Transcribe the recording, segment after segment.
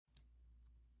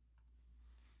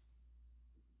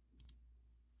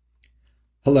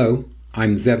Hello,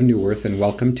 I'm Zev Newworth, and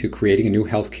welcome to Creating a New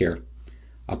Healthcare,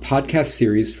 a podcast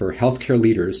series for healthcare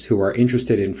leaders who are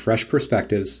interested in fresh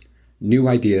perspectives, new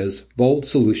ideas, bold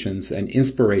solutions, and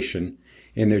inspiration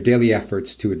in their daily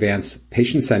efforts to advance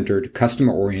patient-centered,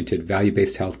 customer-oriented,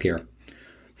 value-based healthcare.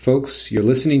 Folks, you're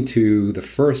listening to the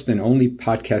first and only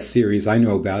podcast series I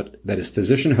know about that is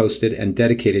physician-hosted and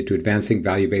dedicated to advancing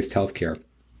value-based healthcare.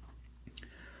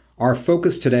 Our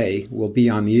focus today will be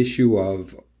on the issue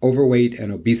of overweight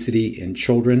and obesity in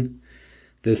children.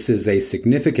 This is a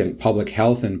significant public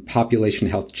health and population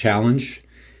health challenge.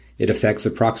 It affects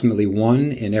approximately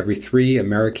 1 in every 3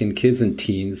 American kids and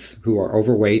teens who are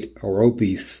overweight or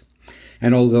obese.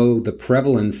 And although the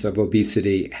prevalence of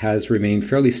obesity has remained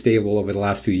fairly stable over the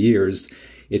last few years,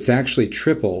 it's actually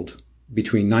tripled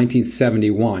between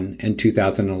 1971 and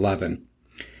 2011.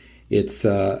 It's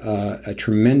a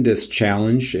tremendous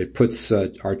challenge. It puts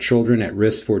our children at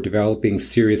risk for developing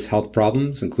serious health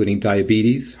problems, including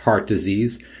diabetes, heart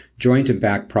disease, joint and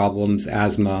back problems,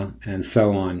 asthma, and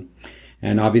so on.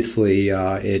 And obviously,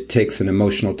 it takes an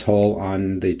emotional toll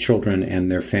on the children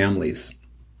and their families.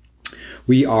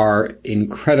 We are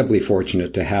incredibly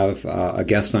fortunate to have a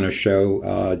guest on our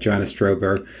show, Joanna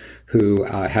Strober, who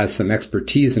has some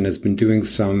expertise and has been doing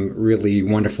some really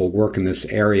wonderful work in this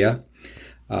area.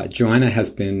 Joanna has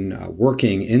been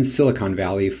working in Silicon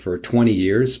Valley for 20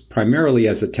 years, primarily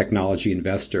as a technology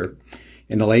investor.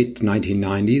 In the late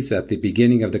 1990s, at the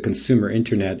beginning of the consumer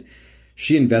internet,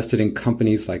 she invested in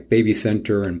companies like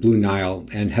BabyCenter and Blue Nile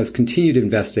and has continued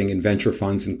investing in venture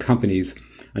funds and companies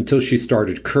until she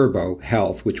started Kerbo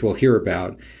Health, which we'll hear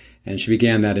about, and she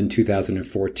began that in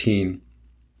 2014.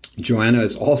 Joanna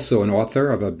is also an author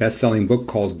of a best-selling book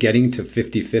called Getting to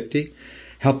 50/50,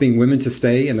 helping women to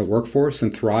stay in the workforce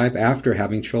and thrive after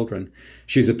having children.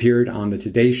 She's appeared on The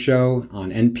Today Show,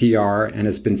 on NPR, and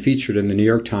has been featured in the New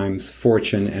York Times,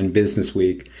 Fortune, and Business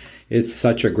Week. It's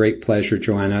such a great pleasure,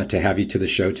 Joanna, to have you to the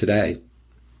show today.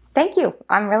 Thank you.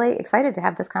 I'm really excited to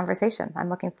have this conversation. I'm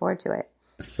looking forward to it.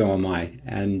 So am I.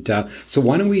 And so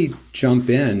why don't we jump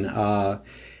in?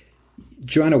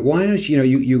 Joanna, why don't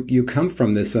you come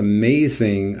from this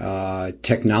amazing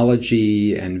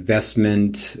technology,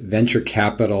 investment, venture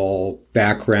capital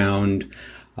background.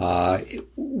 Obviously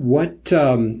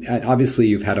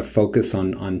you've had a focus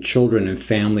on children and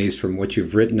families from what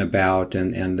you've written about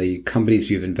and the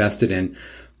companies you've invested in.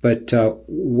 But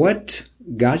what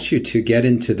got you to get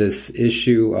into this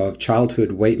issue of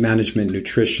childhood weight management,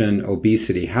 nutrition,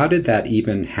 obesity? How did that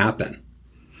even happen?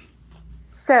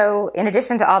 So in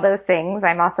addition to all those things,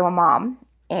 I'm also a mom,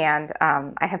 and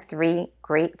I have 3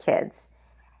 great kids.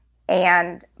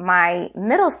 And my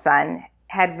middle son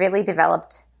had really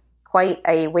developed quite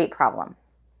a weight problem.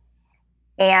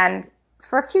 And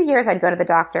for a few years, I'd go to the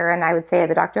doctor, and I would say to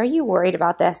the doctor, "Are you worried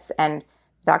about this?" And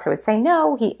the doctor would say,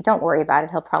 "No, don't worry about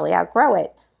it. He'll probably outgrow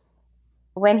it."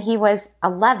 When he was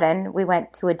 11, we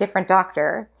went to a different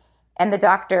doctor, and the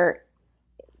doctor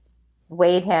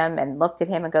weighed him and looked at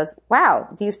him and goes, "Wow,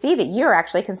 do you see that you're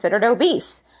actually considered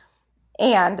obese?"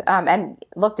 And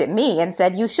looked at me and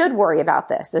said, "You should worry about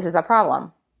this. This is a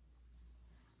problem."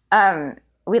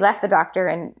 We left the doctor,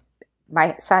 and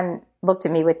my son looked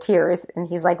at me with tears, and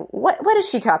he's like, What is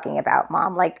she talking about,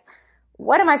 Mom? Like,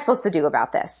 what am I supposed to do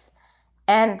about this?"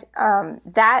 And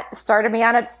that started me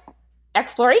on an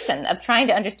exploration of trying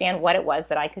to understand what it was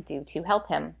that I could do to help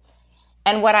him.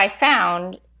 And what I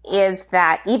found is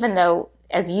that even though,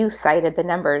 as you cited the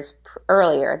numbers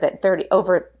earlier, that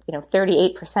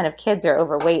 38% of kids are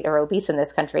overweight or obese in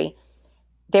this country,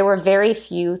 there were very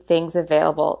few things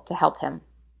available to help him.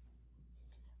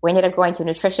 We ended up going to a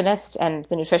nutritionist, and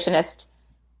the nutritionist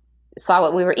saw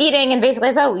what we were eating and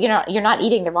basically said, "Oh, you're not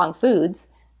eating the wrong foods,"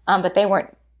 but they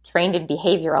weren't trained in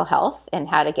behavioral health and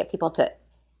how to get people to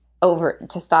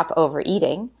stop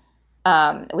overeating.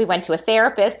 We went to a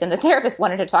therapist, and the therapist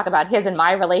wanted to talk about his and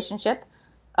my relationship,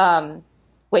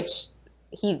 which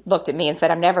he looked at me and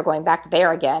said, "I'm never going back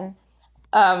there again."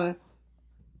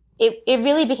 It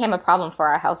really became a problem for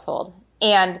our household.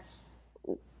 And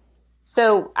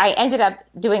so I ended up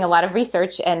doing a lot of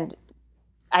research, and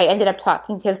I ended up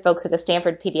talking to folks at the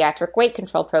Stanford Pediatric Weight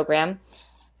Control Program.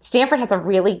 Stanford has a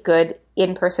really good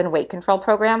in-person weight control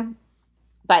program,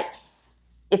 but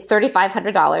it's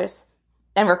 $3,500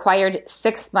 and required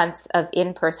 6 months of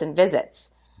in-person visits.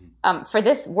 For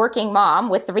this working mom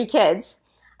with 3 kids,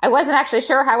 I wasn't actually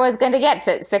sure how I was going to get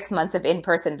to 6 months of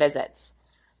in-person visits.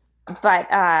 But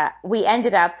we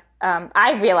ended up,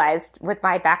 I realized with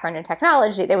my background in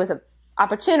technology, there was an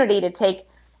opportunity to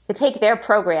take their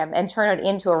program and turn it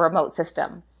into a remote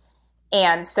system.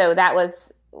 And so that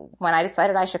was when I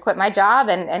decided I should quit my job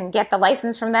and get the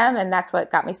license from them. And that's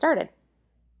what got me started.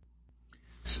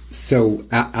 So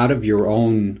out of your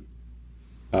own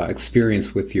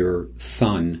experience with your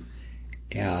son,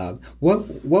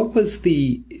 what was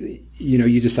the,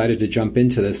 you decided to jump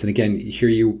into this, and again, here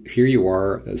you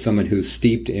are, someone who's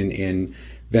steeped in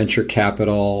venture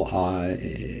capital,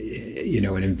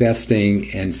 and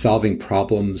investing and solving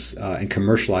problems and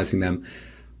commercializing them.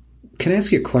 Can I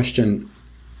ask you a question?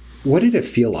 What did it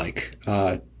feel like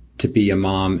to be a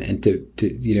mom and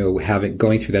to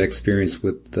going through that experience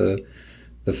with the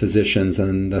physicians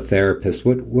and the therapists?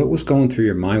 What was going through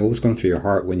your mind? What was going through your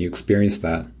heart when you experienced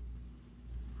that?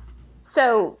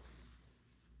 So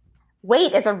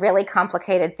weight is a really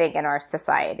complicated thing in our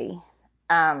society.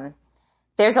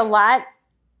 There's a lot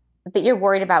that you're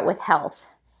worried about with health,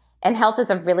 and health is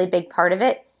a really big part of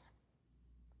it.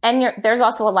 And there's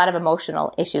also a lot of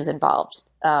emotional issues involved.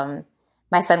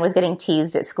 My son was getting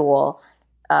teased at school.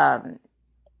 And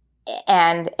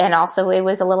also it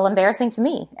was a little embarrassing to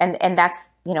me. And that's,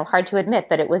 hard to admit,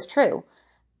 but it was true.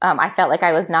 I felt like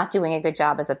I was not doing a good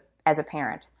job as a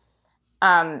parent.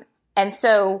 And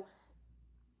so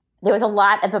there was a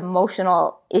lot of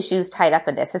emotional issues tied up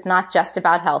in this. It's not just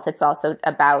about health. It's also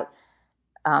about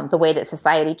the way that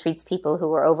society treats people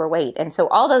who are overweight. And so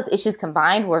all those issues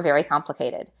combined were very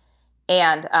complicated.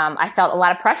 And I felt a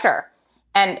lot of pressure.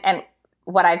 And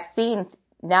what I've seen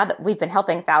now that we've been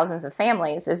helping thousands of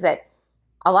families is that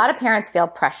a lot of parents feel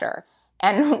pressure.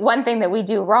 And one thing that we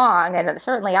do wrong, and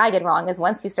certainly I did wrong, is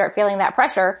once you start feeling that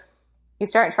pressure, you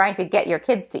start trying to get your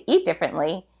kids to eat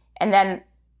differently. And then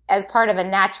as part of a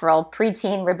natural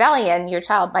preteen rebellion, your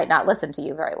child might not listen to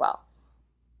you very well.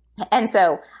 And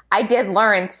so I did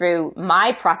learn through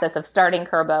my process of starting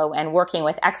Kurbo and working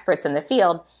with experts in the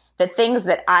field that things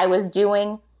that I was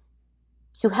doing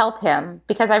to help him,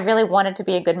 because I really wanted to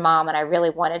be a good mom and I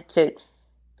really wanted to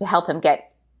help him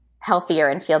get healthier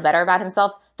and feel better about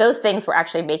himself, those things were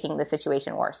actually making the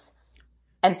situation worse.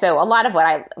 And so a lot of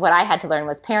what I had to learn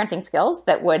was parenting skills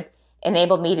that would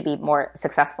enable me to be more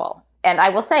successful. And I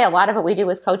will say a lot of what we do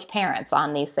is coach parents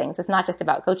on these things. It's not just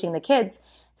about coaching the kids.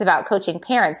 It's about coaching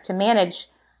parents to manage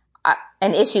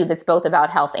an issue that's both about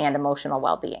health and emotional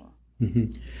well-being.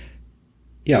 Mm-hmm.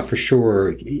 Yeah, for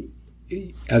sure.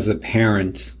 As a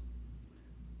parent,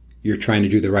 you're trying to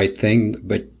do the right thing,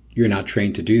 but you're not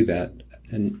trained to do that.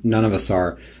 And none of us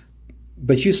are.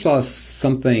 But you saw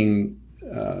something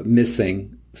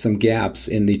missing, some gaps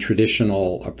in the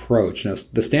traditional approach. Now,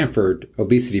 the Stanford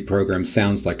obesity program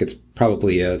sounds like it's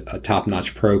probably a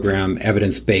top-notch program,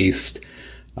 evidence-based,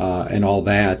 and all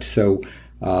that. So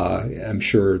I'm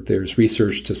sure there's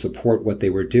research to support what they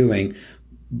were doing.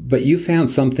 But you found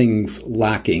some things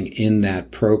lacking in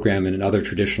that program and in other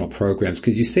traditional programs.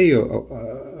 Could you say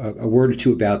a word or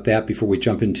two about that before we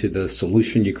jump into the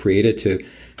solution you created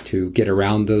to get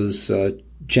around those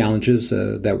challenges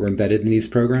that were embedded in these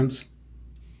programs?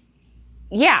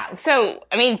 Yeah. So,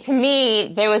 to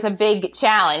me, there was a big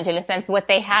challenge in the sense what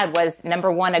they had was,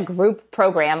 number one, a group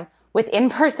program with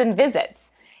in-person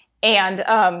visits.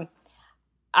 And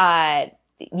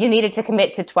you needed to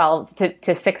commit to 12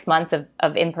 to 6 months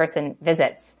of in-person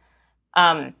visits.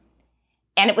 And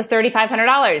it was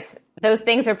 $3,500. Those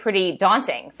things are pretty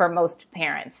daunting for most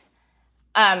parents.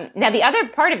 Now, the other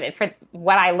part of it, for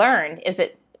what I learned, is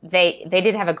that they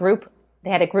did have they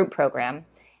had a group program,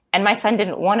 and my son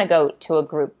didn't want to go to a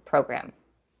group program.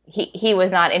 He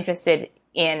was not interested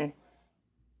in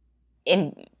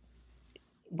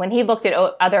when he looked at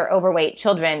other overweight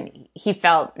children, he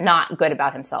felt not good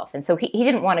about himself. And so he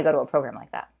didn't want to go to a program like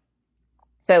that.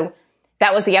 So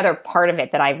that was the other part of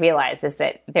it that I realized, is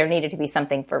that there needed to be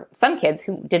something for some kids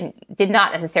who did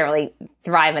not necessarily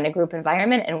thrive in a group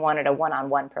environment and wanted a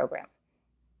one-on-one program.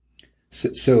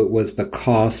 So it was the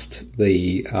cost,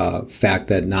 the fact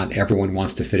that not everyone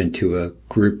wants to fit into a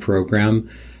group program,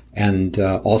 and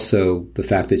also the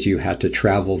fact that you had to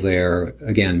travel there,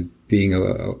 again, being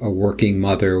a working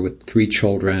mother with 3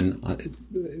 children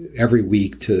every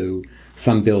week to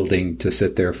some building to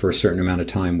sit there for a certain amount of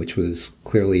time, which was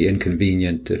clearly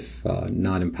inconvenient, if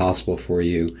not impossible for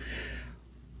you.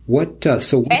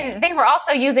 And they were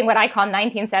also using what I call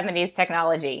 1970s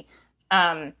technology.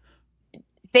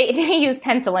 They used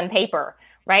pencil and paper,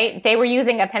 right? They were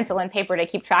using a pencil and paper to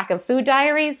keep track of food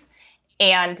diaries,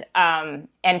 and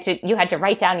you had to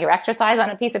write down your exercise on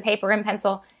a piece of paper and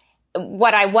pencil.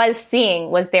 What I was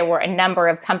seeing was there were a number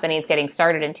of companies getting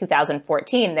started in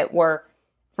 2014 that were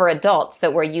for adults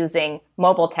that were using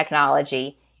mobile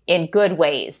technology in good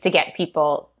ways to get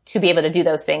people to be able to do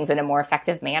those things in a more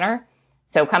effective manner.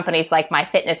 So companies like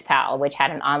MyFitnessPal, which had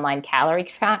an online calorie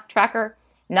tracker,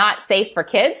 not safe for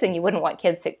kids, and you wouldn't want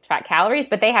kids to track calories,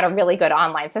 but they had a really good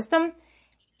online system,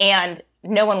 and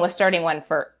no one was starting one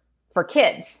for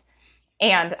kids.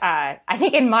 And I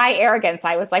think in my arrogance,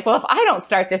 I was like, well, if I don't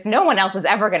start this, no one else is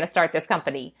ever going to start this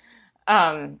company.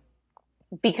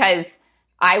 Because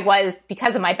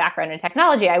of my background in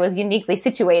technology, I was uniquely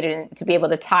situated to be able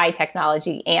to tie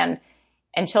technology and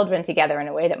children together in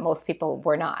a way that most people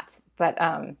were not. But,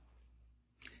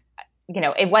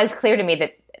 it was clear to me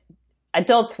that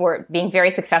adults were being very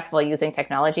successful using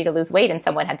technology to lose weight, and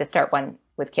someone had to start one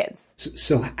with kids.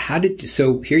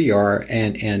 So here you are,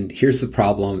 and here's the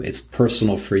problem. It's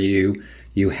personal for you.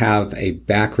 You have a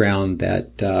background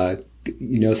that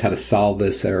knows how to solve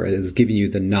this, or is giving you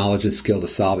the knowledge and skill to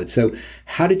solve it. So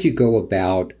how did you go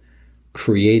about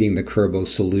creating the Kurbo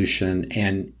solution,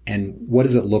 and what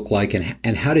does it look like,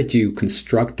 and how did you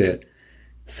construct it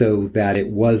so that it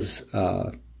was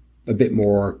a bit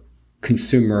more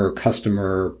consumer,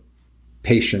 customer,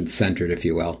 patient-centered, if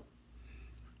you will?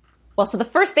 Well, so the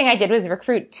first thing I did was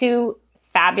recruit 2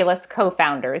 fabulous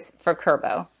co-founders for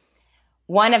Kurbo.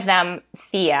 One of them,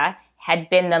 Thea, had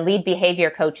been the lead behavior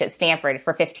coach at Stanford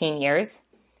for 15 years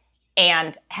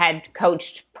and had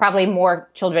coached probably more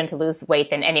children to lose weight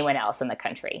than anyone else in the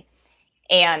country.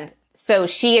 And so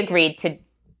she agreed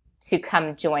to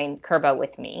come join Kurbo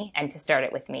with me and to start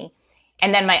it with me.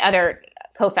 And then my other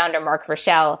co-founder, Mark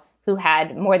Rochelle, who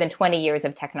had more than 20 years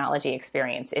of technology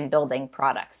experience in building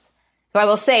products. So I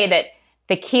will say that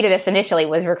the key to this initially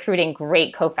was recruiting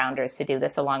great co-founders to do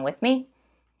this along with me.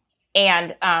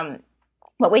 And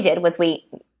what we did was we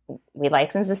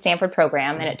licensed the Stanford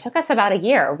program, and it took us about a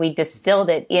year. We distilled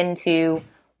it into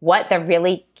what the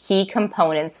really key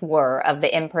components were of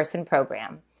the in-person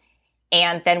program.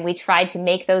 And then we tried to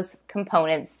make those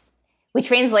components, we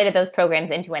translated those programs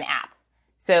into an app.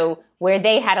 So where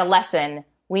they had a lesson,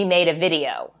 we made a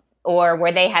video, or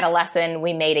where they had a lesson,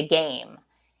 we made a game.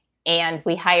 And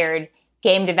we hired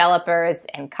game developers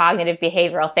and cognitive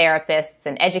behavioral therapists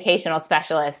and educational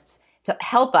specialists to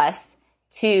help us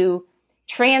to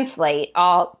translate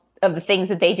all of the things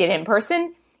that they did in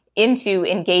person into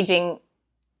engaging,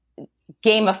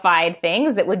 gamified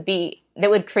things that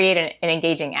would create an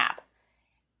engaging app.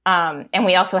 And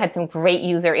we also had some great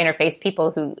user interface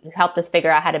people who helped us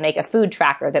figure out how to make a food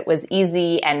tracker that was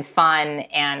easy and fun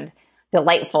and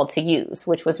delightful to use,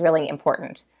 which was really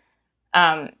important.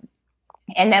 And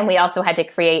then we also had to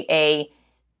create a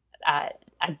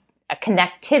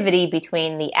connectivity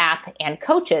between the app and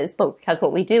coaches, but because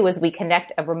what we do is we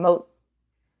connect a remote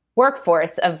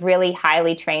workforce of really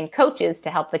highly trained coaches to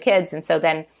help the kids. And so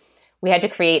then we had to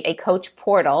create a coach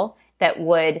portal that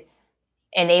would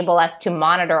enable us to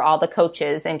monitor all the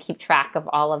coaches and keep track of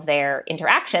all of their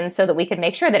interactions so that we could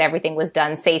make sure that everything was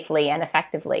done safely and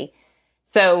effectively.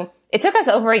 So it took us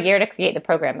over a year to create the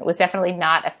program. It was definitely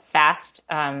not a fast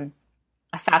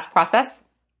process.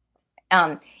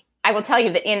 I will tell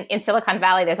you that in Silicon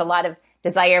Valley, there's a lot of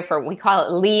desire for, we call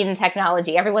it lean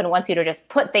technology. Everyone wants you to just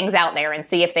put things out there and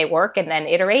see if they work and then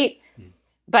iterate.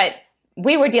 But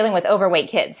we were dealing with overweight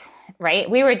kids, right?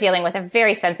 We were dealing with a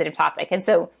very sensitive topic. And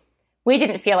so we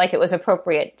didn't feel like it was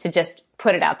appropriate to just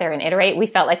put it out there and iterate. We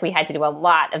felt like we had to do a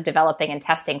lot of developing and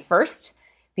testing first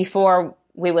before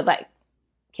we would let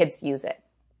kids use it.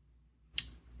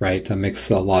 Right. That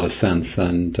makes a lot of sense.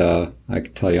 And I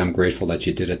can tell you, I'm grateful that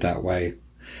you did it that way.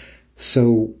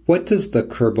 So what does the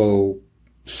Kurbo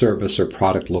service or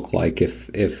product look like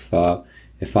if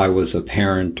I was a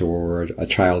parent or a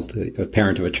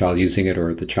parent of a child using it,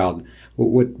 or the child,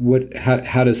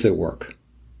 how does it work?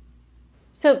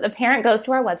 So the parent goes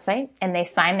to our website and they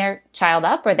sign their child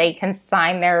up, or they can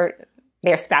sign their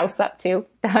spouse up too.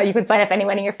 You can sign up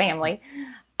anyone in your family,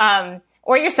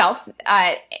 or yourself.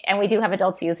 And we do have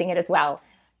adults using it as well.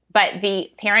 But the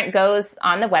parent goes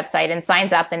on the website and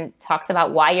signs up and talks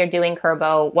about why you're doing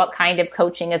Kurbo, what kind of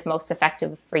coaching is most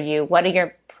effective for you, what are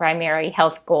your primary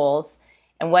health goals,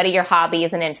 and what are your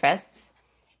hobbies and interests.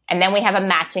 And then we have a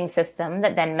matching system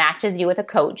that then matches you with a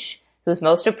coach who's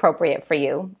most appropriate for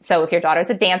you. So if your daughter's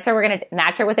a dancer, we're going to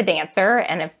match her with a dancer.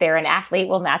 And if they're an athlete,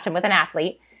 we'll match them with an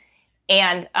athlete.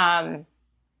 And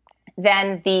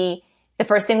then the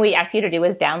first thing we ask you to do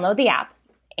is download the app,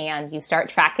 and you start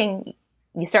tracking.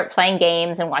 You start playing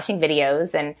games and watching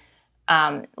videos and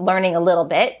learning a little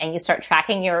bit, and you start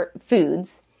tracking your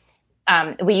foods.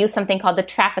 We use something called the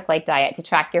traffic light diet to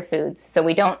track your foods. So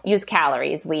we don't use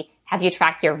calories. We have you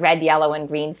track your red, yellow, and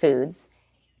green foods.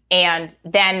 And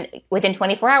then within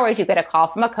 24 hours, you get a call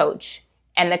from a coach,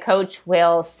 and the coach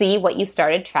will see what you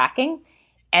started tracking,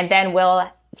 and then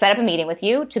we'll set up a meeting with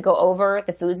you to go over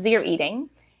the foods that you're eating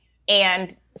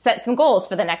and set some goals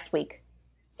for the next week.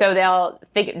 So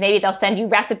maybe they'll send you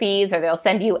recipes, or they'll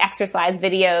send you exercise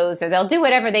videos, or they'll do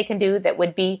whatever they can do that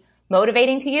would be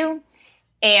motivating to you.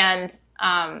 And,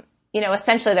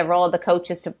 essentially the role of the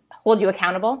coach is to hold you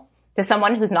accountable to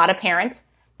someone who's not a parent.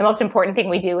 The most important thing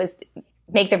we do is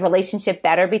make the relationship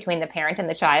better between the parent and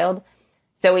the child.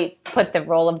 So we put the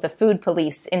role of the food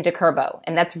police into Kurbo,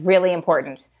 and that's really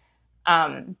important.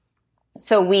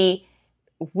 So we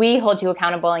hold you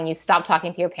accountable, and you stop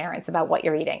talking to your parents about what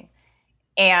you're eating.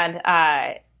 And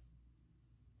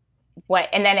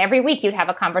then every week you'd have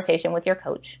a conversation with your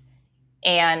coach,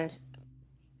 and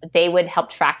they would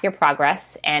help track your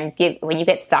progress and when you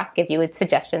get stuck, give you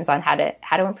suggestions on how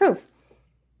to improve.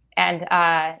 And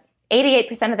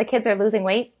 88% of the kids are losing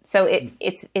weight, so it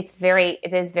is very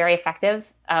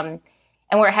effective. And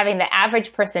we're having the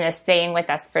average person is staying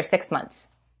with us for 6 months.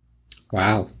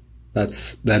 Wow. That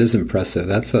is impressive.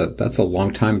 That's a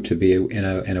long time to be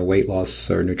in a weight loss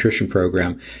or nutrition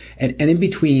program. And in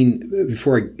between,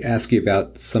 before I ask you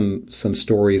about some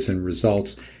stories and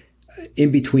results,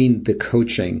 in between the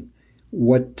coaching,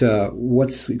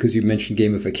 what's, because you mentioned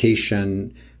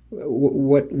gamification,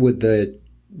 what would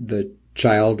the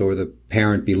child or the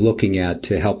parent be looking at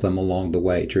to help them along the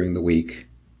way during the week?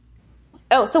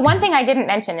 Oh, so one thing I didn't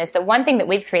mention is that one thing that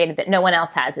we've created that no one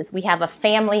else has is we have a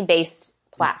family-based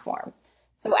platform.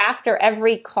 So after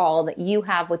every call that you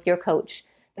have with your coach,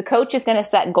 the coach is going to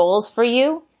set goals for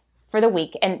you for the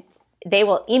week, and they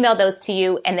will email those to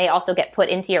you, and they also get put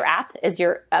into your app as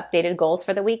your updated goals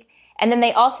for the week. And then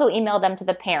they also email them to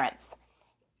the parents.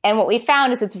 And what we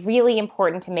found is it's really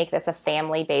important to make this a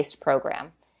family-based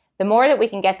program. The more that we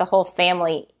can get the whole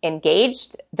family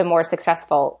engaged, the more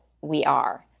successful we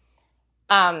are.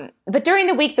 But during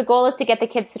the week, the goal is to get the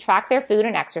kids to track their food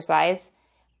and exercise.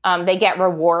 They get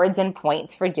rewards and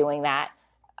points for doing that.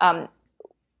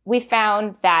 We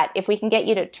found that if we can get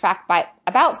you to track by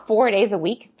about 4 days a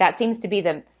week, that seems to be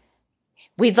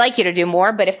we'd like you to do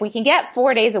more, but if we can get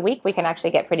 4 days a week, we can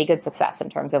actually get pretty good success in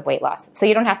terms of weight loss. So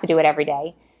you don't have to do it every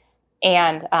day.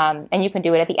 And you can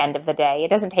do it at the end of the day. It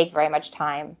doesn't take very much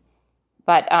time.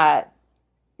 But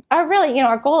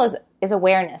our goal is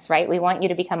awareness, right? We want you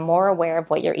to become more aware of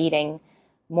what you're eating,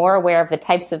 more aware of the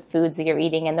types of foods that you're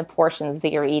eating and the portions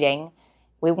that you're eating.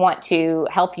 We want to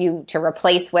help you to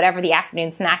replace whatever the afternoon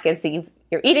snack is that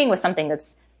you're eating with something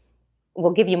that's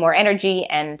will give you more energy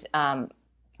and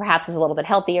perhaps is a little bit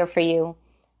healthier for you.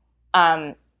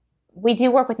 We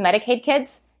do work with Medicaid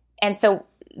kids, and so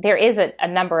there is a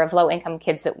number of low-income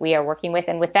kids that we are working with,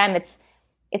 and with them,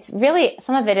 it's really,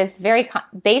 some of it is very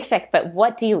basic, but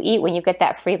what do you eat when you get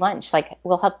that free lunch? Like,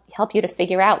 we'll help you to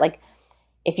figure out, like,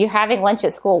 if you're having lunch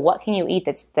at school, what can you eat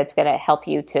that's going to help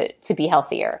you to be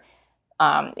healthier?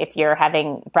 If you're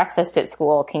having breakfast at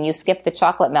school, can you skip the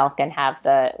chocolate milk and have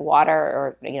the water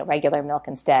or regular milk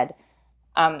instead?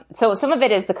 So some of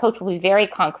it is the coach will be very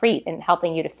concrete in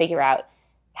helping you to figure out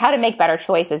how to make better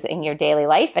choices in your daily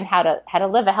life and how to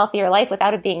live a healthier life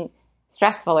without it being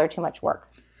stressful or too much work.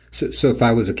 So if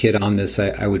I was a kid on this,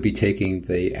 I would be taking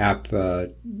the app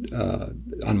on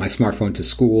my smartphone to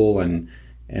school, and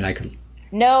I could.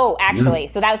 No, actually.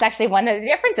 So that was actually one of the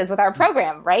differences with our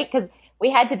program, right? Because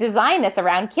we had to design this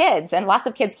around kids, and lots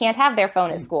of kids can't have their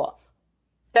phone at school.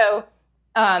 So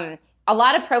a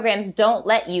lot of programs don't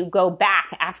let you go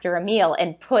back after a meal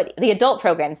and put the adult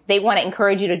programs. They want to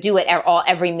encourage you to do it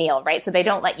every meal, right? So they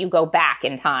don't let you go back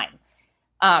in time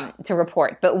to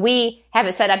report. But we have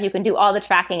it set up. You can do all the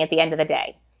tracking at the end of the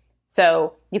day.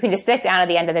 So you can just sit down at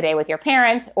the end of the day with your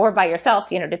parent or by yourself,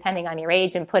 depending on your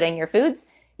age, and put in your foods.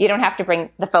 You don't have to bring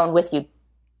the phone with you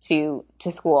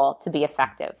to school to be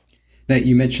effective. Now,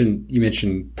 you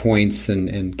mentioned points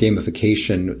and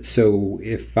gamification. So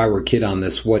if I were a kid on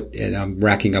this, and I'm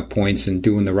racking up points and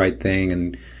doing the right thing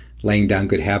and laying down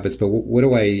good habits, but what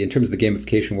do in terms of the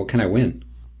gamification, what can I win?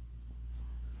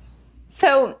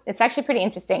 So it's actually pretty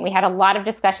interesting. We had a lot of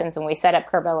discussions when we set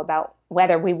up Kurbo about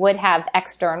whether we would have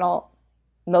external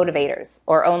motivators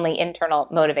or only internal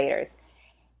motivators.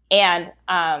 And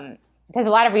there's a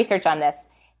lot of research on this,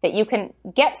 that you can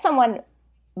get someone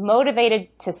motivated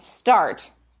to start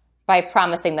by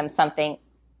promising them something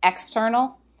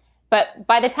external. But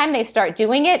by the time they start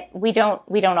doing it, we don't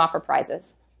offer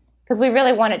prizes, because we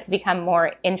really want it to become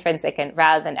more intrinsic and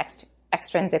rather than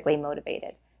extrinsically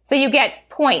motivated. So you get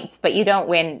points, but you don't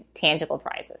win tangible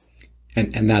prizes.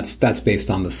 And that's based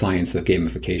on the science of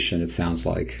gamification, it sounds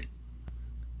like.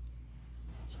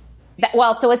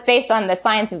 So it's based on the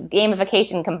science of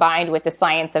gamification combined with the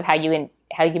science of how you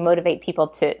motivate people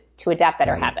to adapt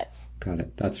better habits. Got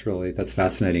it. That's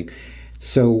fascinating.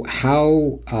 So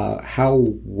how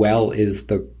well is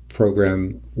the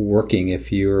program working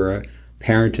if you're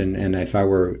parent, and if I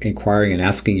were inquiring and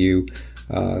asking you,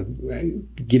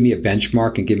 give me a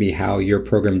benchmark and give me how your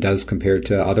program does compared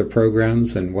to other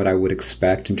programs and what I would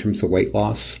expect in terms of weight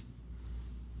loss?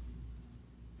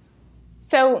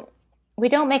 So we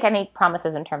don't make any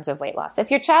promises in terms of weight loss. If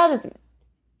your child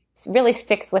really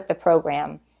sticks with the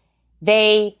program,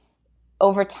 they,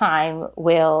 over time,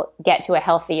 will get to a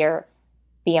healthier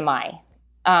BMI.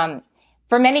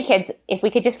 For many kids, if we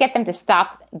could just get them to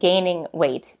stop gaining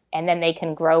weight and then they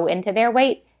can grow into their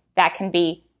weight, that can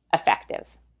be effective.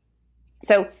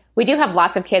 So we do have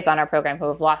lots of kids on our program who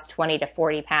have lost 20 to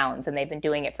 40 pounds and they've been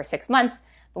doing it for 6 months.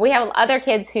 But we have other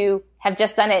kids who have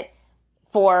just done it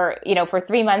for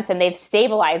 3 months and they've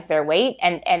stabilized their weight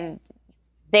and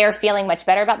they're feeling much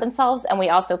better about themselves. And we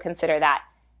also consider that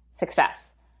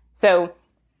success. So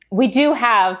we do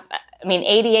have,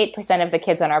 88% of the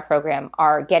kids on our program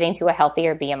are getting to a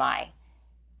healthier BMI.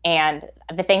 And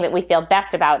the thing that we feel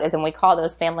best about is when we call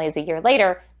those families a year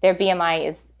later, their BMI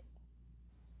is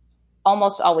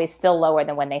almost always still lower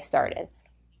than when they started.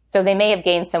 So they may have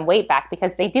gained some weight back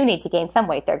because they do need to gain some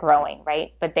weight. They're growing,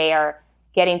 right? But they are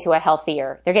getting to a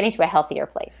healthier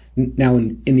place. Now,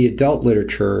 in the adult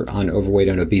literature on overweight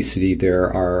and obesity,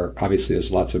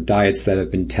 there's lots of diets that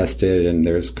have been tested, and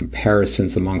there's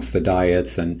comparisons amongst the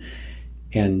diets and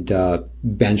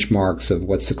benchmarks of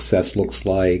what success looks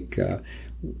like.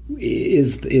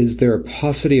 Is there a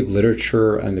paucity of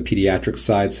literature on the pediatric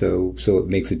side, so it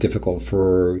makes it difficult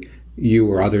for you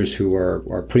or others who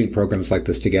are putting programs like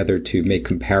this together to make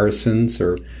comparisons?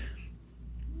 Or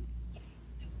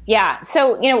yeah,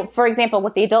 so for example,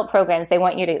 with the adult programs, they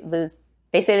want you to lose.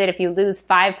 They say that if you lose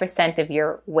 5% of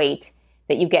your weight,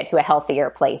 that you get to a healthier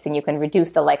place, and you can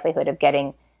reduce the likelihood of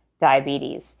getting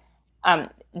diabetes.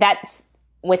 That's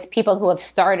with people who have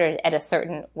started at a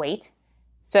certain weight.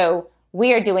 So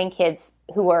we are doing kids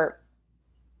who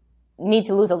need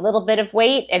to lose a little bit of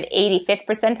weight at 85th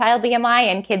percentile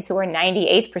BMI and kids who are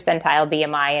 98th percentile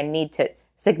BMI and need to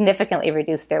significantly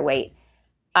reduce their weight.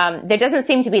 There doesn't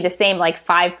seem to be the same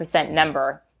 5%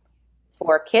 number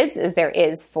for kids as there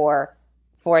is for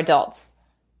adults.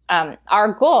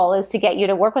 Our goal is to get you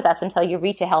to work with us until you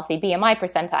reach a healthy BMI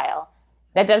percentile.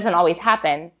 That doesn't always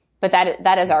happen, but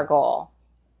that is our goal.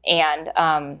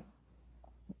 And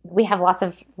we have lots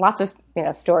of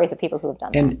stories of people who have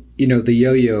done that. And the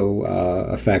yo-yo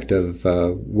effect of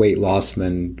weight loss and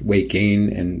then weight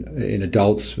gain, and in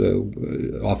adults,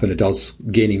 often adults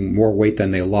gaining more weight than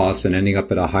they lost and ending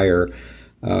up at a higher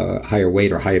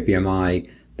weight or higher BMI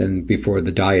than before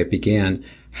the diet began.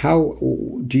 How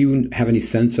do you have any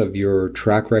sense of your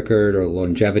track record or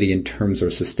longevity in terms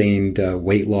of sustained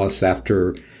weight loss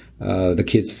after the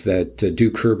kids that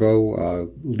do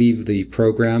Kurbo leave the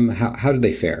program? How do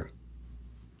they fare?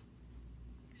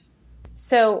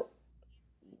 So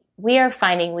we are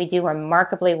finding we do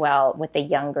remarkably well with the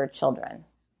younger children.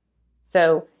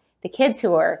 So the kids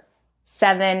who are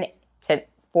 7 to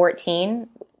 14,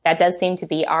 that does seem to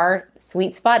be our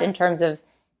sweet spot in terms of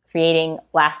creating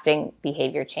lasting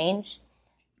behavior change.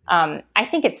 I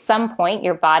think at some point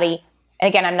your body, and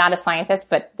again, I'm not a scientist,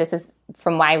 but this is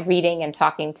from my reading and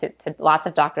talking to lots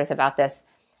of doctors about this.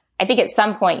 I think at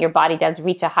some point your body does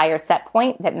reach a higher set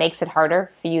point that makes it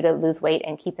harder for you to lose weight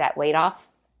and keep that weight off.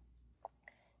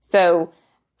 So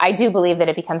I do believe that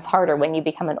it becomes harder when you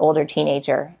become an older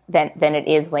teenager than it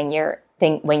is when you're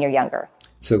younger.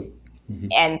 So,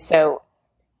 And so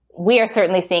we are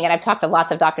certainly seeing, and I've talked to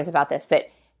lots of doctors about this, that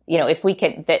if we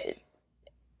could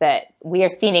that we are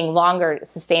seeing longer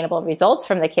sustainable results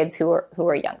from the kids who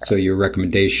are younger. So your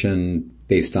recommendation,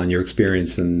 based on your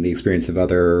experience and the experience of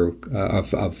other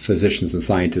of physicians and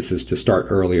scientists, is to start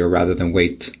earlier rather than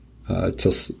wait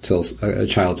till a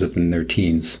child is in their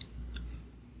teens.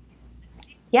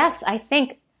 Yes, I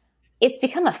think it's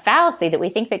become a fallacy that we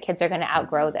think that kids are going to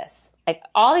outgrow this. Like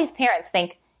all these parents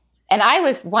think, and I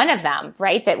was one of them,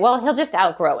 right? That he'll just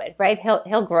outgrow it, right?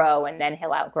 He'll grow and then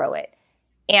he'll outgrow it.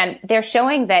 And they're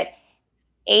showing that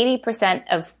 80%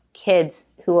 of kids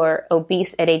who are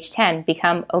obese at age 10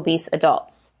 become obese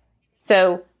adults.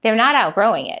 So they're not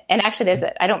outgrowing it. And actually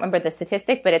I don't remember the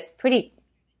statistic, but it's pretty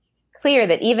clear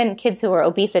that even kids who are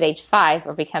obese at age 5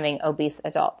 are becoming obese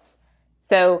adults.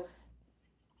 So,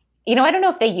 I don't know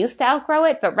if they used to outgrow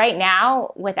it, but right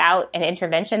now, without an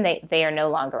intervention, they are no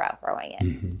longer outgrowing it.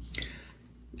 Mm-hmm.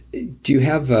 Do you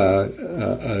have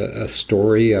a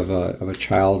story of a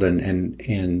child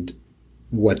and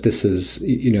what this is,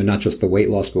 not just the weight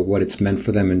loss, but what it's meant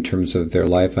for them in terms of their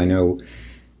life? I know,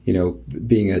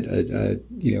 being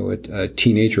a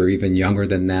teenager or even younger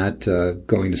than that,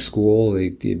 going to school,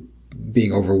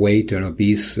 being overweight and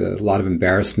obese, a lot of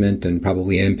embarrassment and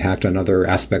probably impact on other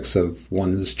aspects of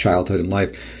one's childhood and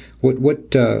life.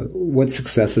 What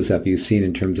successes have you seen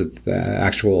in terms of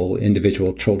actual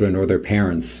individual children or their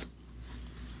parents?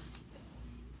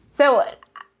 So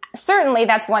certainly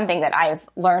that's one thing that I've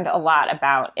learned a lot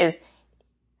about is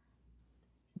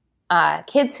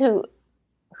kids who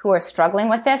are struggling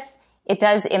with this. It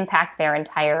does impact their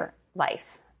entire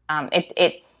life.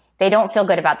 They don't feel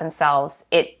good about themselves.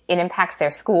 It impacts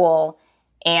their school,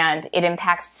 and it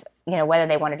impacts, whether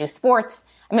they want to do sports.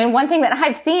 I mean, one thing that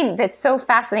I've seen that's so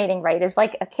fascinating, right, is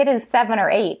like a kid who's 7 or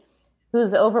 8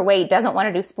 who's overweight doesn't want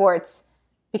to do sports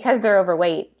because they're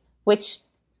overweight, which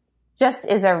just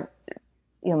is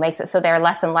makes it so they're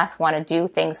less and less want to do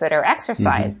things that are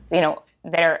exercise,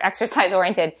 that are exercise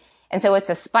oriented. And so it's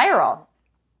a spiral.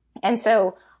 And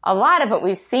so a lot of what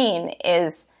we've seen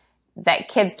is that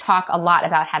kids talk a lot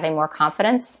about having more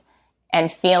confidence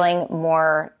and feeling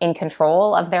more in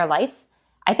control of their life.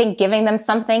 I think giving them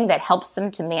something that helps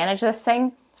them to manage this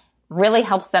thing really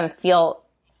helps them feel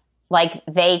like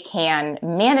they can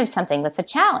manage something that's a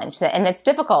challenge and that's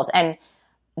difficult. And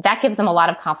that gives them a lot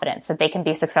of confidence that they can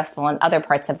be successful in other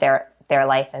parts of their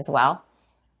life as well.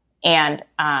 And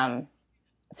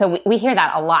so we hear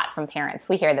that a lot from parents.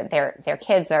 We hear that their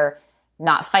kids are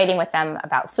not fighting with them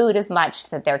about food as much,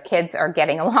 that their kids are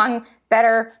getting along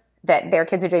better, that their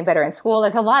kids are doing better in school.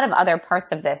 There's a lot of other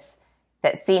parts of this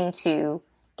that seem to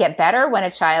get better when a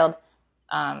child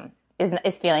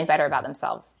is feeling better about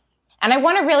themselves. And I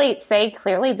want to really say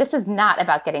clearly, this is not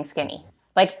about getting skinny.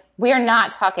 Like, we are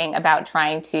not talking about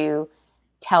trying to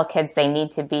tell kids they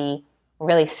need to be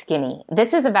really skinny.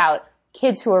 This is about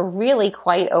kids who are really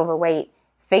quite overweight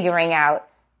figuring out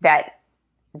that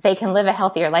they can live a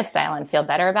healthier lifestyle and feel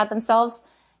better about themselves.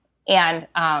 And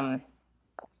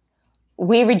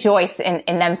we rejoice in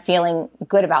them feeling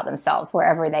good about themselves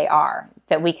wherever they are,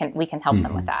 that we can help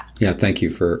them with that. Yeah, thank you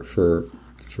for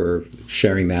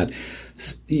sharing that.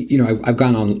 I've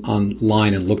gone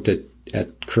online and looked at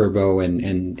Kurbo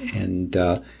and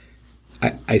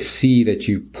I see that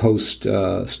you post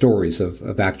stories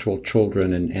of actual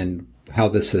children and how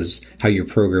your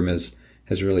program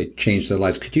has really changed their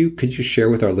lives. Could you share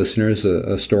with our listeners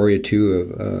a story or two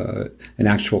of an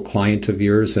actual client of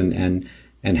yours and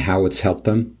how it's helped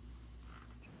them?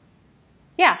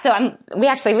 Yeah, so we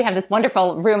have this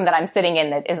wonderful room that I'm sitting in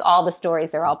that is all the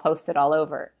stories. They're all posted all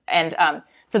over. And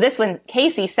so this one,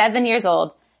 Casey, 7 years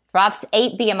old, drops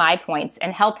 8 BMI points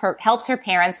and helps her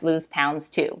parents lose pounds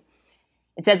too.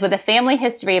 It says, with a family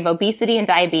history of obesity and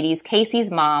diabetes,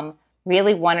 Casey's mom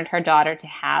really wanted her daughter to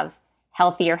have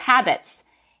healthier habits.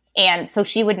 And so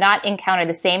she would not encounter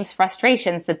the same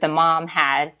frustrations that the mom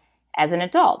had as an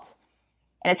adult.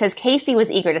 And it says, Casey was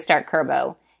eager to start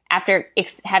Kurbo. After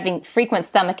having frequent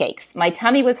stomach aches, my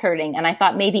tummy was hurting and I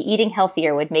thought maybe eating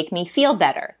healthier would make me feel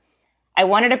better. I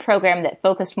wanted a program that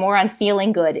focused more on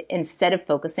feeling good instead of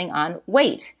focusing on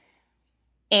weight.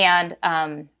 And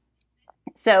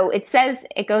so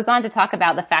it goes on to talk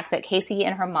about the fact that Casey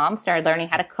and her mom started learning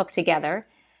how to cook together,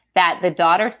 that the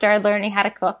daughter started learning how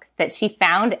to cook, that she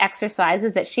found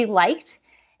exercises that she liked,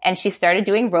 and she started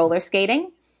doing roller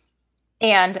skating.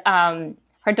 And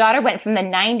her daughter went from the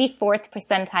 94th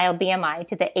percentile BMI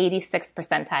to the 86th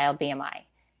percentile BMI.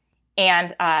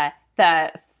 And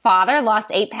the father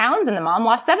lost 8 pounds and the mom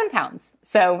lost 7 pounds.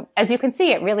 So as you can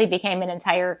see, it really became an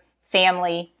entire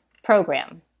family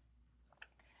program.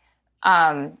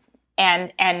 And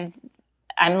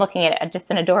I'm looking at just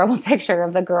an adorable picture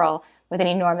of the girl with an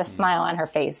enormous smile on her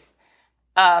face.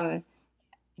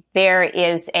 There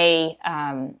is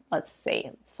let's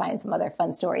find some other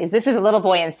fun stories. This is a little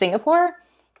boy in Singapore.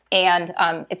 And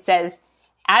it says,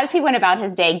 as he went about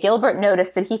his day, Gilbert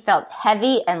noticed that he felt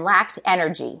heavy and lacked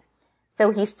energy.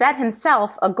 So he set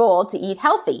himself a goal to eat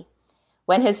healthy.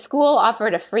 When his school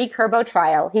offered a free Kurbo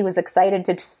trial, he was excited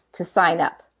to sign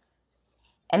up.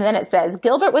 And then it says,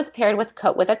 Gilbert was paired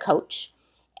with a coach,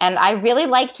 and I really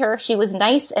liked her. She was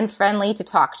nice and friendly to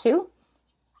talk to.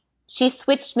 She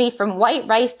switched me from white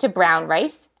rice to brown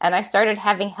rice, and I started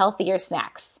having healthier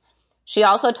snacks. She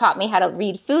also taught me how to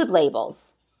read food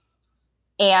labels.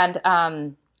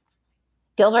 And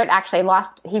Gilbert actually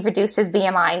he reduced his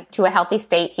BMI to a healthy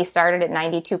state. He started at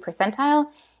 92 percentile,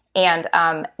 and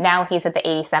now he's at the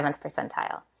 87th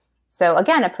percentile. So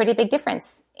again, a pretty big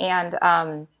difference.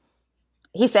 And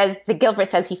Gilbert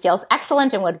says he feels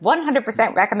excellent and would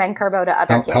 100% recommend Kurbo to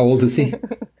other kids. How old is he?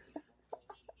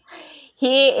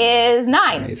 He is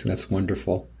 9. Amazing. That's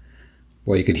wonderful.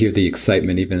 Well, you could hear the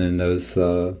excitement even in those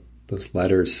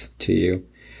letters to you.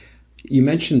 You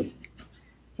mentioned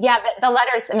Yeah, the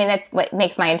letters, I mean, that's what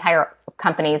makes my entire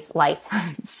company's life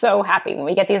so happy when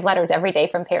we get these letters every day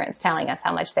from parents telling us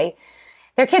how much their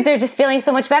kids are just feeling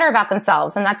so much better about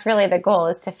themselves. And that's really the goal,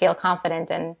 is to feel confident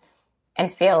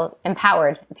and feel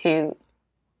empowered to.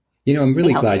 I'm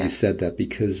really glad you said that,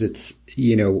 because it's,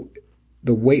 the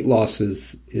weight loss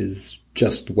is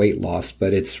just weight loss,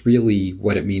 but it's really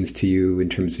what it means to you in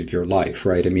terms of your life,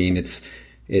 right? I mean, it's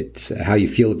how you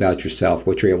feel about yourself,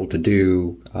 what you're able to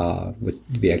do, with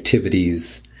the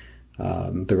activities,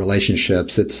 the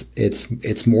relationships.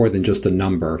 It's more than just a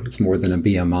number. It's more than a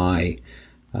BMI.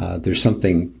 There's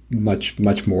something much,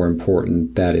 much more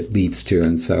important that it leads to.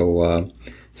 And so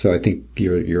I think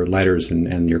your letters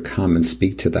and your comments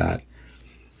speak to that.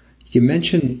 You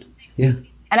mentioned, yeah.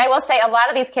 And I will say, a lot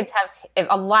of these kids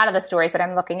a lot of the stories that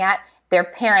I'm looking at, their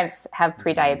parents have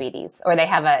prediabetes, or they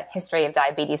have a history of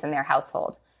diabetes in their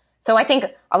household. So I think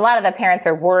a lot of the parents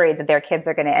are worried that their kids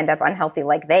are going to end up unhealthy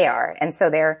like they are. And so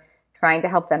they're trying to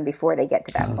help them before they get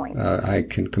to that point. I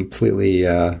can completely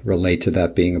relate to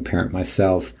that, being a parent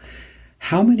myself.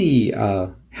 How many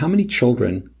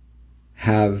children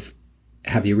have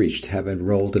you reached, have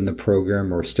enrolled in the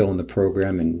program or still in the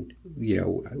program? And,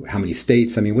 how many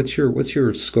states? I mean, what's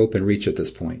your scope and reach at this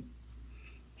point?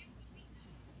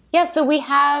 Yeah, so we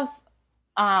have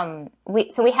a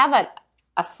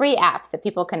free app that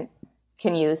people can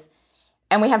use,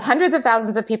 and we have hundreds of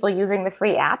thousands of people using the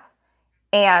free app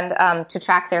and to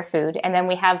track their food. And then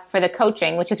we have, for the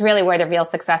coaching, which is really where the real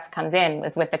success comes in,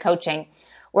 is with the coaching.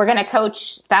 We're going to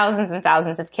coach thousands and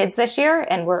thousands of kids this year,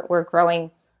 and we're growing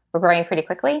pretty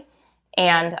quickly.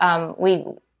 And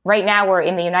right now we're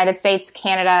in the United States,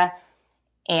 Canada,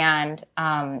 and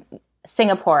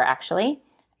Singapore. Actually,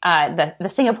 the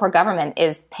Singapore government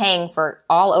is paying for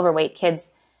all overweight kids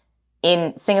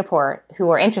in Singapore who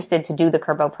are interested to do the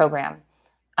Kurbo program.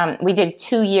 We did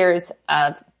 2 years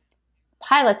of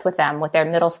pilots with them, with their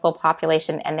middle school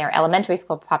population and their elementary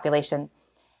school population,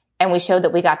 and we showed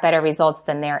that we got better results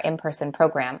than their in-person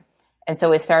program. And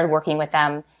so we've started working with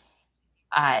them,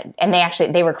 and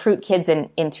they recruit kids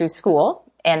in through school,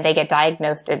 and they get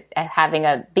diagnosed at having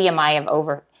a BMI of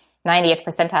over 90th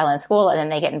percentile in school, and then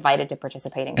they get invited to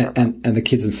participate in Kurbo. And the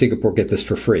kids in Singapore get this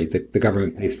for free. The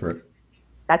government pays for it.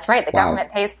 That's right. The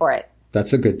government pays for it.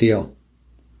 That's a good deal.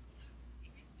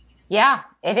 Yeah,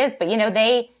 it is. But,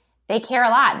 they care a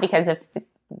lot, because if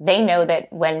they know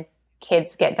that when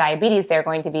kids get diabetes, they're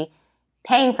going to be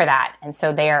paying for that. And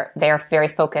so they're very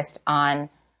focused on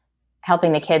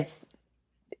helping the kids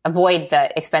avoid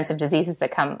the expensive diseases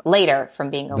that come later from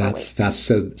being overweight. That's fast.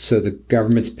 So the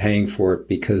government's paying for it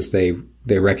because they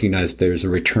recognize there's a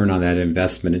return on that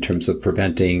investment in terms of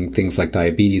preventing things like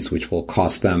diabetes, which will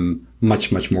cost them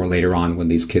much, much more later on when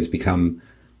these kids become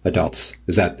adults.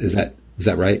 Is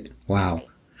that right? Wow.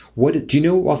 What do you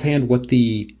know offhand what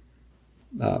the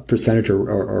percentage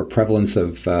or prevalence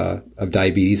of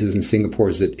diabetes is in Singapore?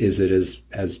 Is it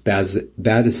as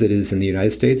bad as it is in the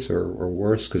United States, or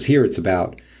worse? Because here it's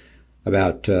about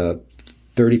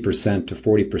 30% to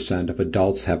 40% of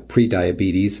adults have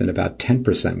prediabetes, and about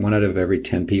 10%, 1 out of every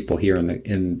 10 people here in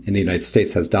the United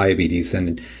States has diabetes,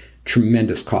 and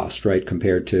tremendous cost, right,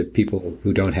 compared to people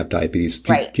who don't have diabetes.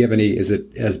 Do you have any? Is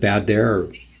it as bad there?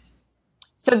 Or?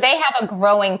 So they have a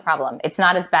growing problem. It's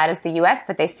not as bad as the U.S.,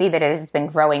 but they see that it has been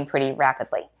growing pretty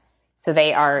rapidly. So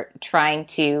they are trying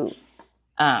to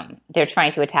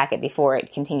attack it before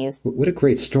it continues. What a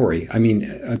great story. I mean,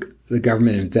 the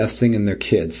government investing in their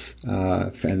kids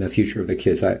and the future of the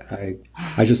kids. I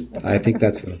think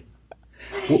that's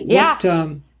yeah.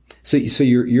 So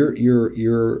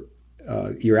you're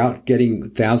out getting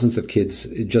thousands of kids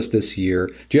just this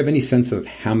year. Do you have any sense of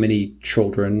how many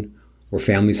children or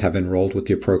families have enrolled with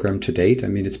your program to date? I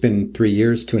mean, it's been 3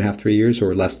 years, 2.5, 3 years,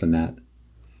 or less than that.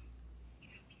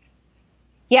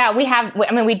 Yeah, we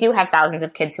do have thousands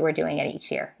of kids who are doing it each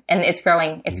year, and it's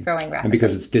growing rapidly. And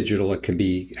because it's digital, it can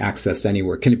be accessed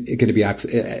anywhere. Can it be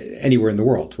accessed anywhere in the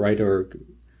world, right? Or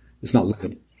it's not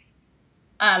limited?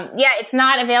 Yeah, it's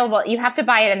not available. You have to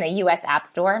buy it in the U.S. App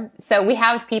Store. So we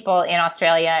have people in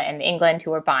Australia and England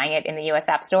who are buying it in the U.S.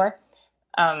 App Store.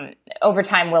 Over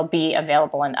time will be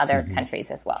available in other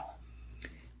countries as well.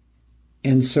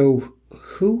 And so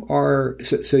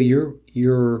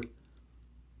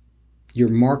you're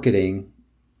marketing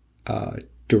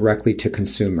directly to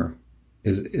consumer.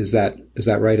 Is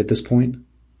that right at this point?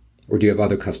 Or do you have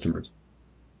other customers?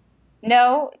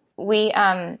 No, we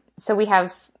have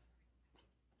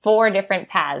 4 different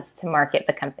paths to market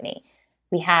the company.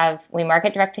 We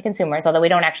market direct to consumers, although we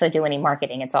don't actually do any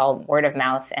marketing. It's all word of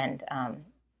mouth and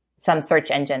some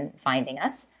search engine finding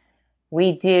us.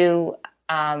 We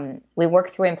work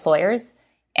through employers,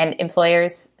 And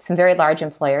employers, some very large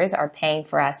employers, are paying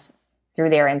for us through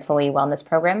their employee wellness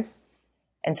programs.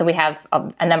 And so we have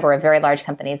a number of very large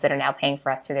companies that are now paying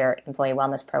for us through their employee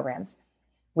wellness programs.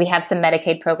 We have some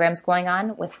Medicaid programs going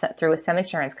on through some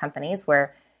insurance companies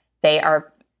where they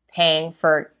are paying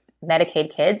for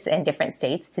Medicaid kids in different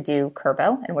states to do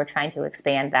Curbo, and we're trying to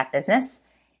expand that business.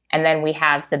 And then we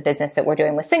have the business that we're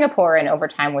doing with Singapore, and over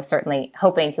time we're certainly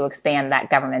hoping to expand that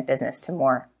government business to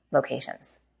more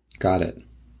locations. Got it.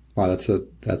 Wow,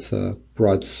 that's a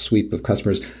broad sweep of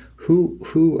customers.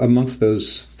 Who amongst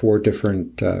those 4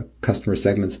 different customer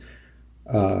segments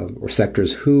or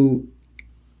sectors,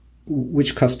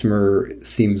 which customer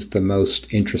seems the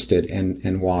most interested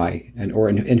and why,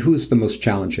 and who's the most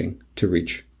challenging to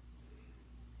reach?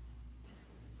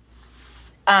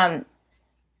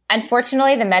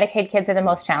 Unfortunately, the Medicaid kids are the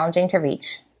most challenging to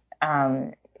reach.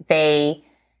 They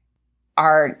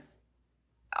are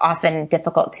often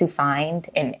difficult to find,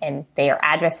 and their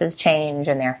addresses change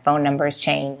and their phone numbers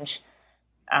change.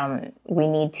 We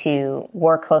need to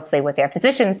work closely with their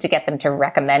physicians to get them to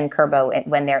recommend Curbo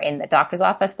when they're in the doctor's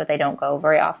office, but they don't go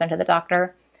very often to the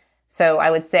doctor. So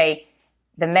I would say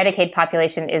the Medicaid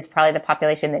population is probably the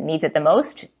population that needs it the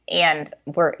most, and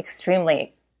we're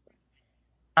extremely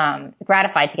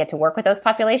gratified to get to work with those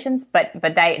populations, but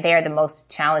they are the most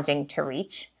challenging to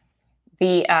reach.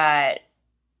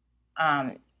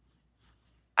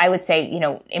 I would say,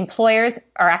 employers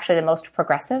are actually the most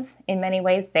progressive in many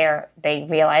ways. They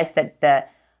realize that the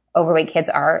overweight kids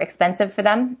are expensive for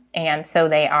them, and so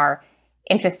they are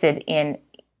interested in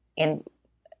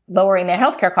lowering their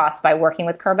healthcare costs by working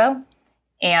with Curbo,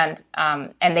 and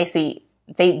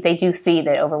they do see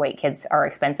that overweight kids are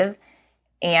expensive,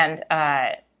 and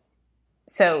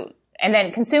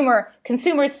then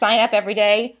consumers sign up every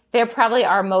day. They're probably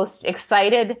our most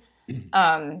excited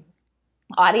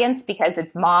audience because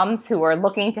it's moms who are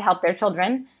looking to help their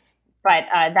children. But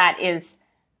that is,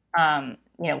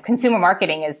 consumer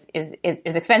marketing is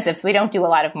expensive, so we don't do a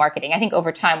lot of marketing. I think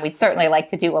over time we'd certainly like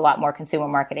to do a lot more consumer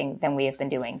marketing than we have been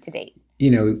doing to date.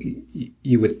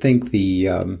 You would think the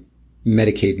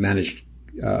Medicaid managed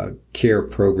care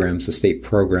programs, the state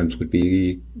programs, would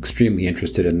be extremely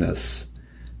interested in this.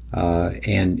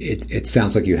 And it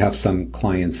sounds like you have some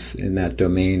clients in that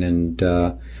domain,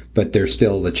 but there's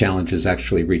still the challenge is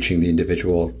actually reaching the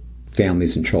individual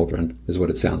families and children, is what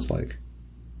it sounds like.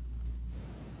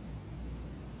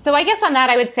 So I guess on that,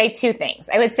 I would say 2 things.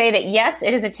 I would say that, yes,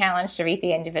 it is a challenge to reach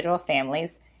the individual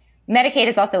families. Medicaid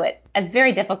is also a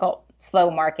very difficult,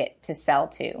 slow market to sell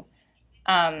to.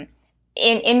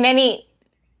 In many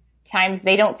times,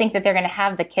 they don't think that they're going to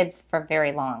have the kids for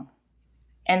very long.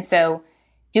 And so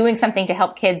doing something to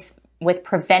help kids with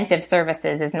preventive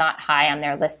services is not high on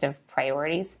their list of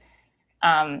priorities.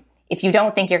 If you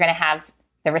don't think you're going to have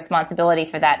the responsibility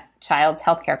for that child's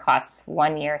healthcare costs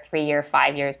 1 year, 3 year,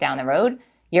 5 years down the road,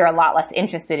 you're a lot less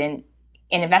interested in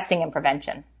investing in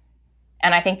prevention.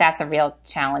 And I think that's a real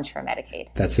challenge for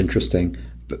Medicaid. That's interesting.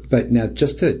 But now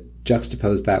just to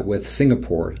juxtapose that with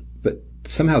Singapore, but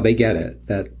somehow they get it,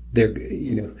 that they're,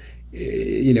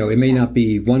 it may not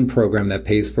be one program that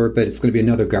pays for it, but it's going to be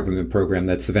another government program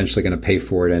that's eventually going to pay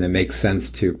for it. And it makes sense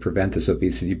to prevent this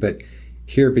obesity. But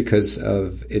here, because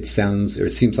of it seems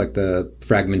like the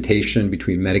fragmentation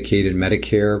between Medicaid and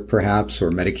Medicare, perhaps,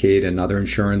 or Medicaid and other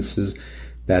insurances,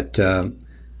 that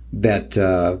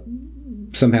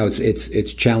somehow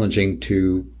it's challenging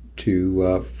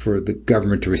for the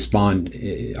government to respond,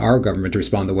 our government to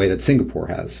respond the way that Singapore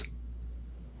has.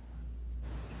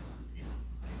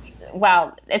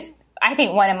 Well, I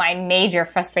think one of my major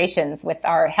frustrations with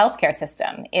our healthcare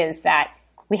system is that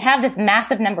we have this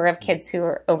massive number of kids who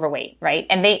are overweight, right?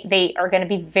 And they are going to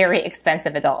be very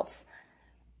expensive adults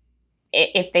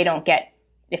if they don't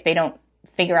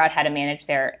figure out how to manage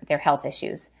their health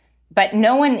issues. But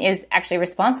no one is actually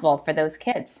responsible for those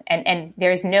kids. And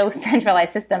there's no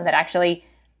centralized system that actually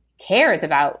cares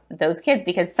about those kids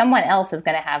because someone else is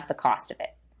going to have the cost of it,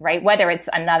 right? Whether it's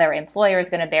another employer is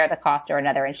going to bear the cost or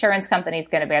another insurance company is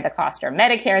going to bear the cost or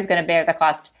Medicare is going to bear the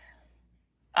cost.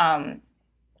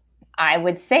 I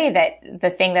would say that the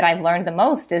thing that I've learned the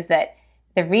most is that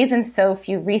the reason so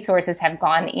few resources have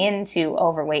gone into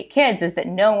overweight kids is that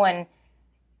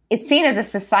it's seen as a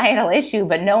societal issue,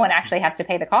 but no one actually has to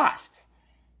pay the costs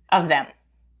of them.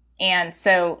 And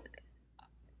so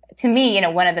to me,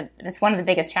 that's one of the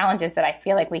biggest challenges that I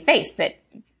feel like we face, that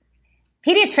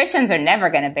pediatricians are never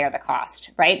going to bear the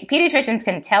cost, right? Pediatricians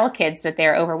can tell kids that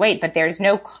they're overweight, but there's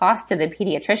no cost to the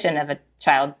pediatrician of a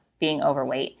child being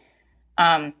overweight.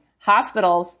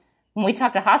 Hospitals, when we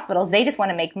talk to hospitals, they just want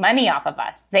to make money off of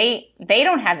us. They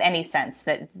don't have any sense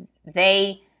that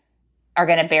they are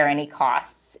going to bear any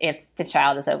costs if the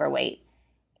child is overweight.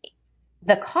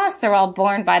 The costs are all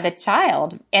borne by the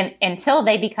child and until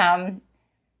they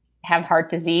have heart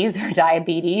disease or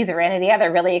diabetes or any of the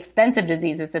other really expensive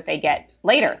diseases that they get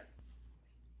later.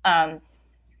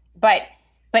 But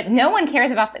no one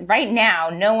cares about right now.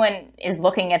 No one is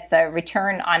looking at the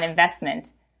return on investment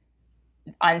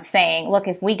on saying, look,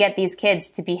 if we get these kids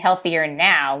to be healthier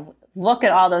now, look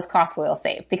at all those costs we'll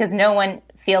save, because no one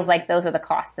feels like those are the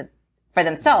costs for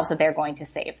themselves that they're going to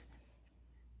save.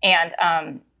 And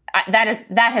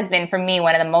that has been for me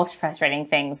one of the most frustrating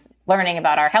things, learning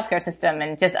about our healthcare system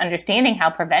and just understanding how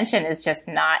prevention is just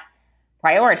not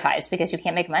prioritized because you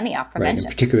can't make money off prevention.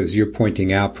 Right. In particular, as you're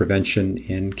pointing out, prevention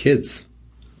in kids.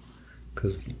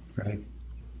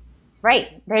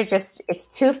 Right. It's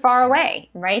too far away,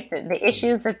 right? The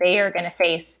issues that they are going to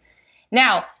face.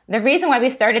 Now, the reason why we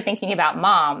started thinking about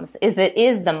moms is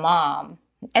the mom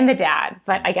and the dad,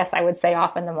 but I guess I would say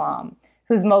often the mom,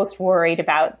 who's most worried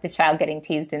about the child getting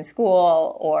teased in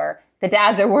school, or the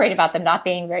dads are worried about them not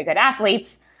being very good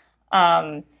athletes.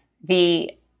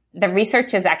 The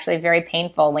research is actually very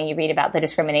painful when you read about the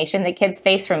discrimination that kids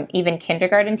face from even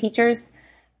kindergarten teachers.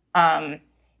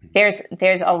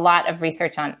 There's a lot of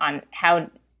research on how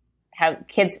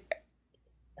kids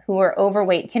who are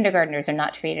overweight kindergartners are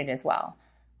not treated as well.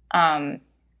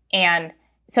 And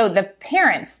so the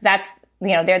parents,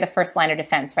 they're the first line of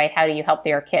defense, right? How do you help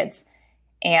their kids?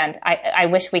 And I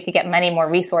wish we could get many more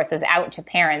resources out to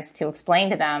parents to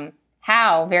explain to them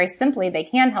how, very simply, they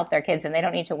can help their kids and they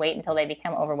don't need to wait until they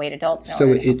become overweight adults.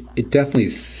 So it definitely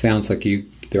sounds like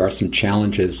there are some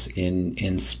challenges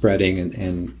in spreading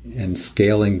and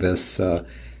scaling this.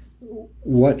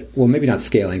 Maybe not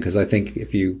scaling, because I think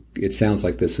it sounds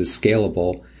like this is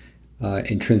scalable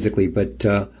intrinsically, but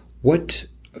what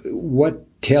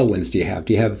tailwinds do you have?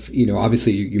 Do you have,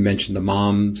 obviously you mentioned the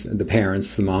moms and the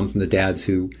parents, the moms and the dads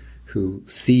who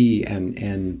see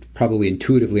and probably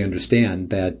intuitively understand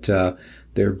that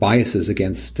there are biases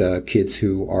against kids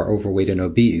who are overweight and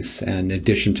obese, and in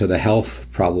addition to the health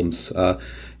problems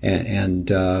and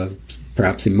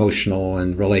perhaps emotional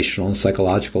and relational and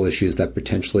psychological issues that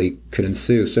potentially could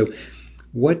ensue. So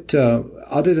what,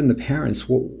 other than the parents,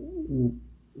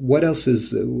 what other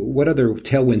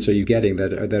tailwinds are you getting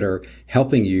that are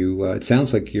helping you? It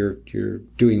sounds like you're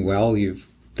doing well. You've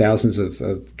thousands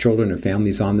of children and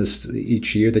families on this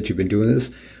each year that you've been doing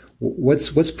this.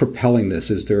 What's propelling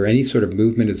this? Is there any sort of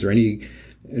movement? Is there any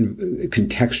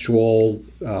contextual,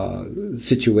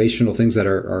 situational things that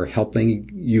are helping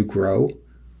you grow?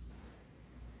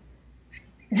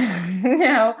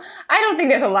 No, I don't think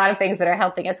there's a lot of things that are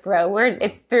helping us grow.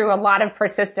 It's through a lot of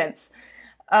persistence,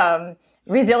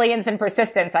 resilience and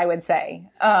persistence, I would say.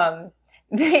 I'm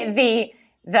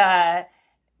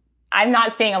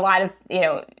not seeing a lot of,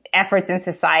 efforts in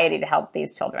society to help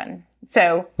these children.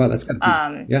 So, well, that's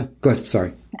gotta be, yeah, go ahead.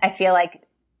 Sorry. I feel like,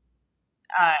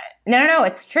 no,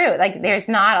 it's true. Like, there's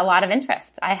not a lot of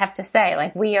interest, I have to say.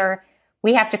 Like, we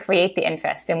have to create the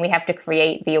interest and we have to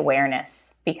create the awareness,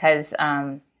 because,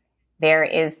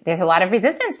 there's a lot of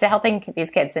resistance to helping these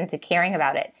kids and to caring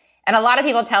about it. And a lot of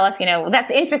people tell us,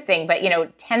 that's interesting, but,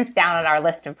 10th down on our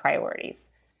list of priorities.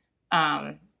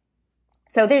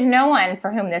 So there's no one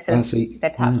for whom this is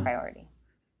the top priority.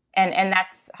 And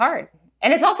that's hard.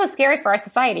 And it's also scary for our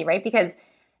society, right? Because,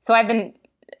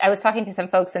 I was talking to some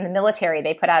folks in the military.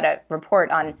 They put out a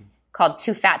report called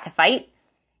Too Fat to Fight.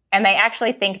 And they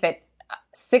actually think that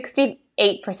 68%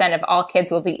 of all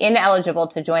kids will be ineligible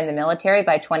to join the military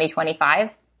by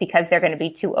 2025 because they're going to be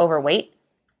too overweight.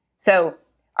 So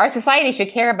our society should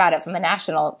care about it from a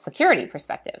national security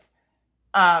perspective.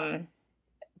 And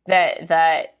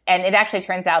it actually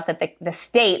turns out that the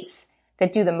states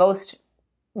that do the most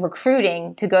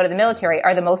recruiting to go to the military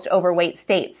are the most overweight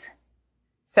states.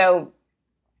 So,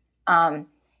 as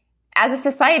a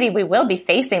society, we will be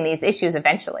facing these issues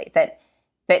eventually, that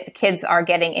kids are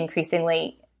getting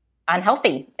increasingly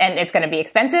unhealthy, and it's going to be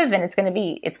expensive, and it's going to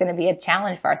be a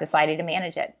challenge for our society to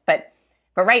manage it. But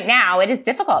right now it is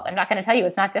difficult. I'm not going to tell you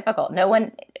it's not difficult. No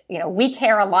one, we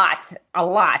care a lot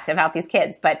about these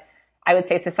kids, but I would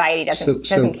say society doesn't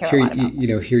care a lot about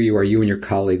them. Here you are, you and your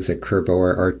colleagues at Curbo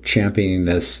are championing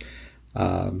this.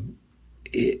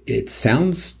 It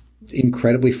sounds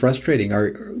incredibly frustrating.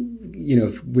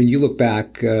 When you look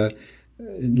back,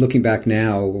 looking back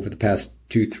now over the past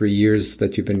 2-3 years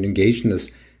that you've been engaged in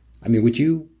this, I mean, would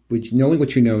you knowing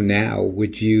what you know now,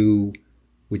 would you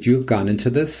have gone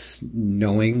into this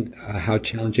knowing how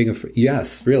challenging?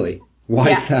 Yes, really.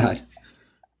 Why is that?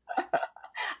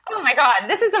 Oh my God,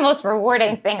 this is the most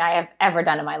rewarding thing I have ever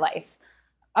done in my life.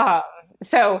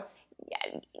 So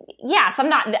yes, I'm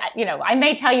not, I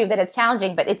may tell you that it's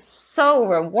challenging, but it's so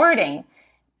rewarding.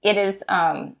 It is,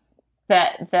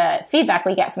 the feedback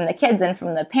we get from the kids and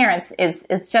from the parents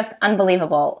is just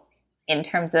unbelievable in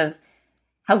terms of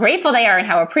how grateful they are and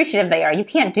how appreciative they are. You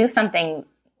can't do something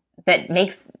that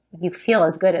makes you feel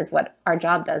as good as what our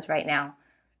job does right now.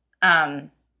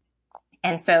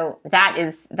 And so that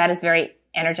is very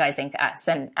energizing to us.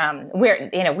 And,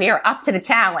 we are up to the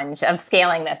challenge of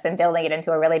scaling this and building it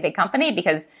into a really big company,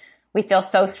 because we feel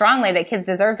so strongly that kids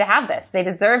deserve to have this. They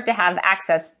deserve to have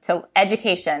access to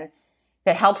education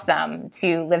that helps them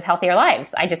to live healthier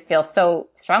lives. I just feel so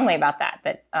strongly about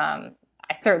that I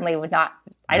certainly would not,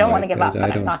 I don't want to give up,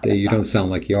 but I'm not going to You stop. don't sound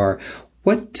like you are.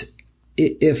 What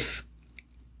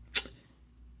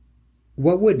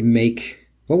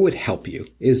would help you?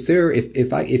 Is there,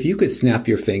 if you could snap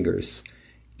your fingers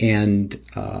and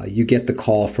you get the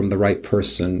call from the right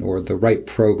person, or the right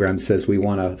program says we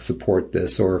want to support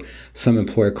this, or some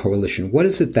employer coalition, what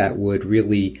is it that would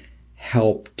really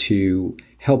help you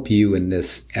in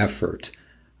this effort?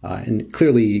 And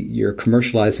clearly you're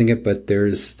commercializing it, but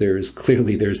there's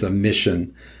a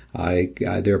mission.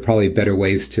 There are probably better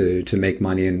ways to make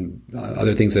money, and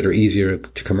other things that are easier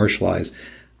to commercialize.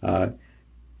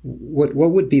 What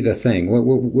would be the thing?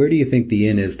 Where do you think the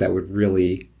in is that would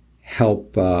really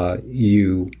help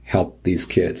you help these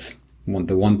kids,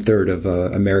 the 1/3 of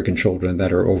American children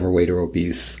that are overweight or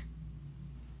obese?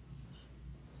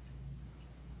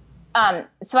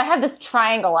 So I have this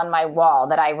triangle on my wall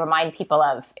that I remind people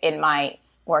of in my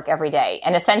work every day.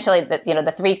 And essentially,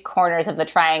 the three corners of the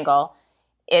triangle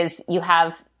is you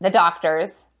have the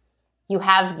doctors, you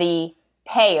have the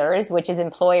payers, which is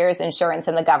employers, insurance,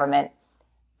 and the government,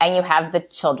 and you have the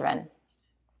children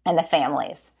and the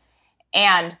families.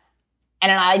 And in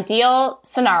an ideal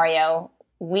scenario,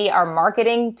 we are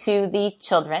marketing to the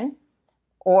children,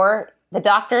 or the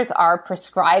doctors are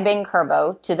prescribing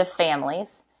Kurbo to the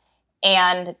families,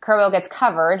 and Kurbo gets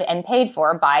covered and paid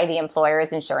for by the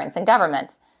employers, insurance, and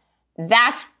government.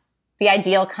 That's the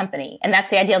ideal company, and that's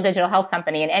the ideal digital health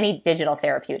company in any digital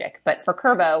therapeutic. But for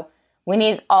Kurbo, we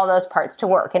need all those parts to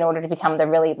work in order to become the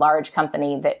really large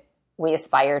company that we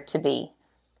aspire to be.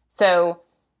 So,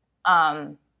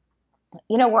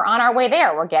 we're on our way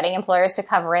there. We're getting employers to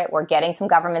cover it. We're getting some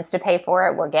governments to pay for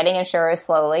it. We're getting insurers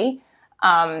slowly.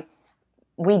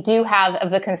 We do have, of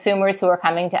the consumers who are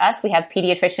coming to us, we have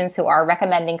pediatricians who are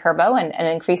recommending Kurbo, and an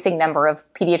increasing number of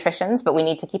pediatricians, but we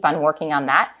need to keep on working on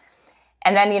that.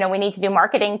 And then, we need to do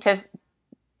marketing to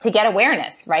get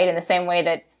awareness, right? In the same way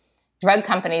that drug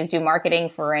companies do marketing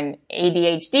for an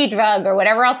ADHD drug or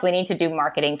whatever else, we need to do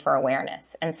marketing for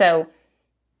awareness. And so,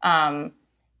 our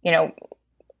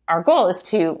goal is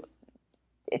to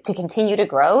continue to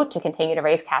grow, to continue to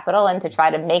raise capital, and to try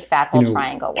to make that whole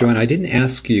triangle work. Joanne, I didn't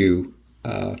ask you,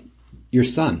 your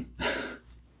son.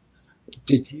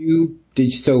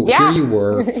 So Yeah. Here you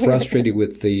were frustrated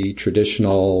with the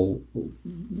traditional,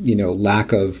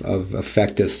 lack of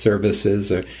effective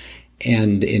services,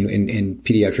 and in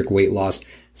pediatric weight loss.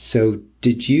 So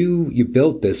you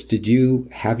built this, did you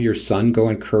have your son go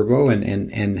on Kurbo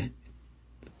and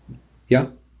yeah?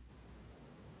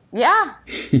 Yeah.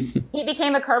 He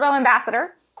became a Kurbo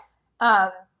ambassador.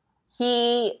 As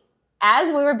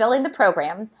we were building the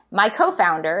program, my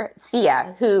co-founder,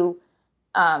 Thea, who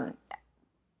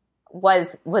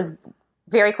was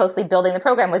very closely building the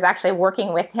program, was actually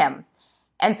working with him.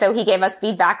 And so he gave us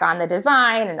feedback on the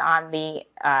design and on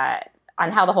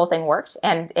how the whole thing worked,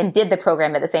 and did the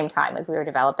program at the same time as we were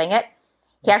developing it.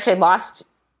 He actually lost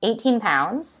 18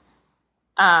 pounds.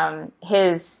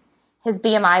 His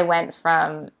BMI went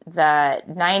from the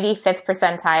 95th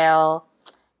percentile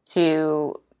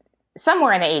to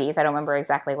somewhere in the 80s. I don't remember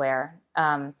exactly where.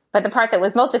 But the part that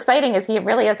was most exciting is he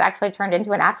really has actually turned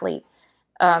into an athlete.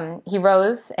 He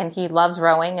rows, and he loves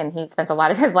rowing, and he spends a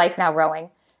lot of his life now rowing.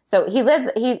 So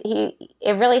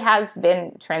it really has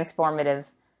been transformative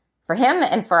for him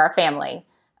and for our family.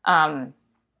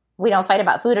 We don't fight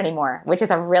about food anymore, which is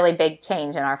a really big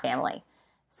change in our family.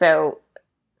 So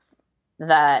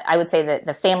I would say that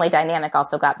the family dynamic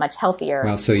also got much healthier.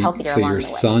 Wow, so your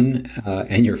son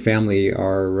and your family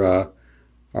are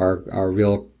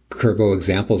real Kurbo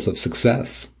examples of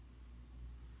success.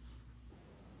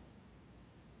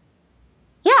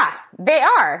 Yeah, they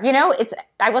are.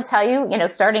 I will tell you,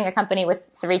 starting a company with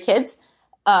 3 kids,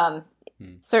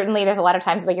 certainly there's a lot of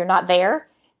times where you're not there.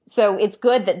 So it's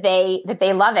good that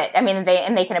they love it. I mean,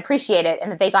 they can appreciate it,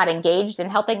 and that they got engaged in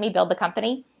helping me build the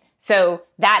company. So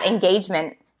that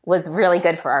engagement was really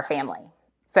good for our family.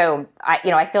 So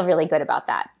I feel really good about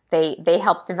that. They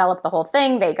helped develop the whole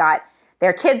thing. They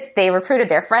their kids, they recruited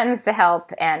their friends to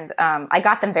help. And I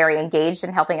got them very engaged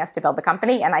in helping us to build the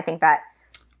company. And I think that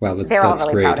they're all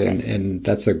really great. proud of it. And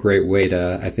that's a great way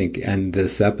to, I think, end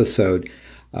this episode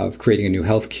of Creating a New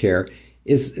Healthcare.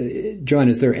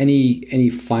 Joanna, is there any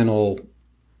final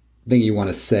thing you want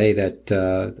to say that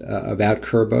about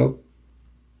Kerbo?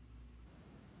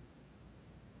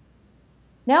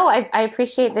 No, I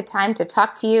appreciate the time to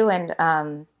talk to you. And,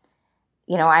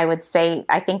 I would say,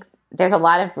 I think there's a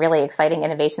lot of really exciting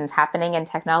innovations happening in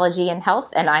technology and health.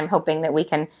 And I'm hoping that we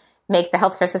can make the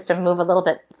healthcare system move a little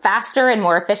bit faster and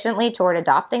more efficiently toward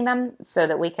adopting them so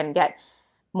that we can get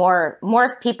more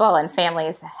people and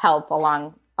families help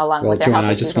along with their Joanna,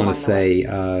 health. I just want to say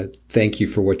thank you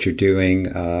for what you're doing.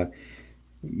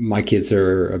 My kids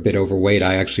are a bit overweight.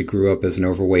 I actually grew up as an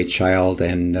overweight child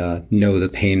and know the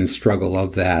pain and struggle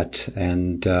of that.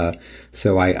 And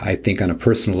so I think on a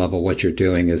personal level, what you're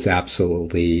doing is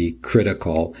absolutely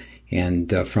critical.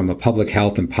 And from a public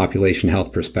health and population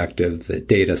health perspective, the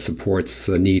data supports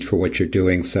the need for what you're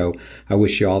doing. So I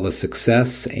wish you all the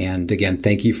success. And again,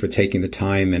 thank you for taking the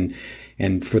time.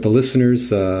 And for the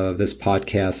listeners of this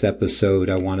podcast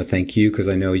episode, I want to thank you because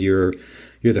I know you're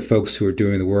the folks who are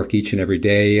doing the work each and every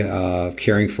day of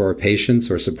caring for our patients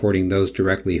or supporting those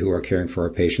directly who are caring for our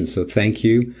patients. So thank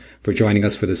you for joining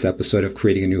us for this episode of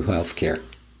Creating a New Healthcare.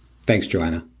 Thanks,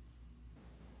 Joanna.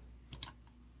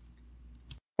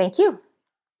 Thank you.